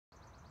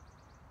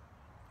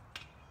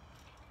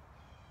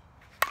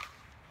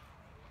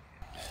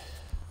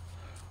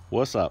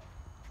What's up?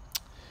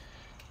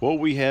 What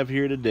we have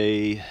here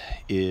today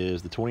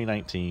is the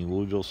 2019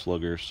 Louisville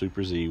Slugger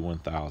Super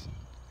Z1000.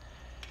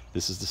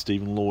 This is the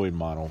Stephen Lloyd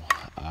model.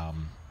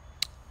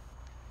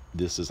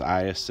 This is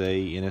ISA,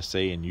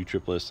 NSA, and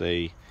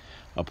USSSA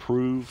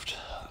approved.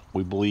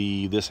 We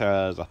believe this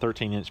has a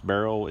 13-inch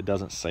barrel. It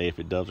doesn't say if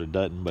it does or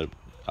doesn't, but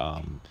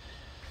I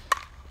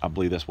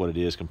believe that's what it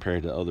is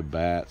compared to other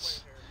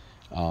bats.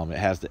 It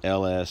has the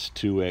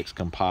LS2X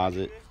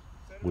composite,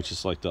 which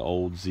is like the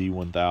old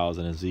Z1000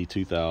 and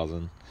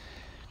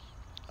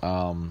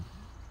Z2000.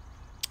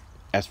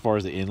 As far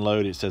as the end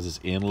load, it says it's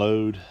end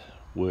load,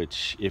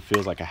 which it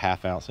feels like a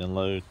half-ounce end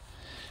load.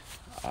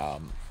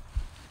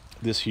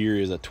 This here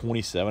is a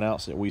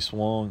 27-ounce that we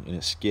swung, and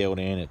it's scaled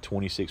in at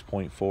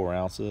 26.4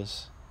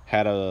 ounces.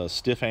 Had a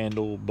stiff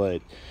handle,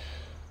 but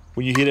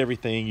when you hit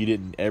everything, you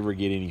didn't ever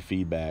get any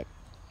feedback.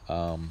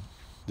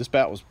 This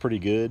bat was pretty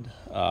good.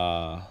 It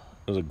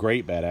was a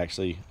great bat,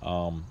 actually.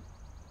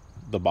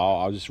 The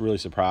ball, I was just really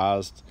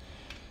surprised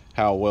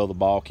how well the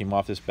ball came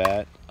off this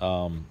bat.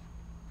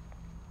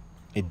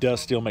 It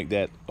does still make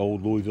that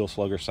old Louisville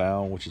slugger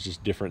sound, which is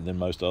just different than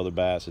most other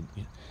bats,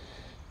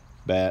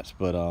 but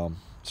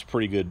it's a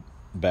pretty good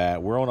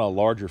bat. We're on a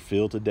larger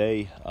field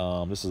today.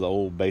 This is the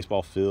old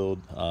baseball field.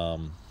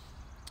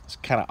 It's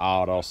kind of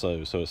odd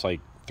also, so it's like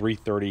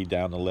 330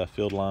 down the left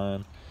field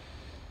line,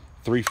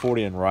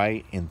 340 in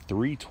right, and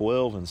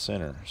 312 in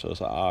center, so it's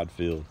an odd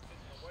field.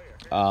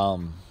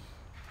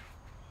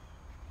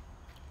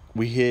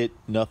 We hit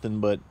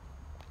nothing but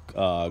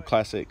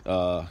classic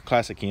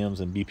M's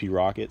and BP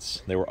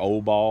rockets. They were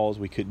old balls.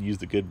 We couldn't use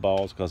the good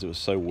balls because it was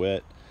so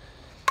wet.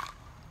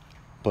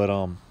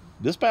 But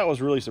this bat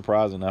was really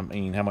surprising. I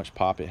mean, how much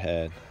pop it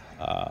had.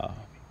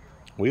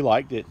 We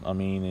liked it. I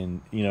mean,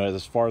 and you know,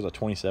 as far as a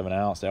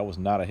 27-ounce, that was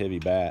not a heavy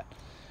bat.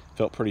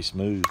 Felt pretty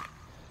smooth.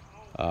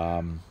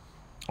 I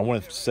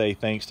want to say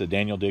thanks to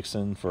Daniel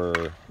Dixon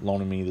for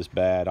loaning me this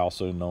bat,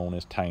 also known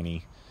as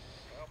Tiny.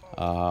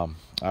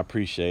 I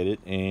appreciate it,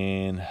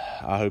 and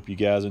I hope you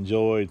guys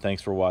enjoyed.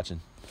 Thanks for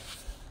watching.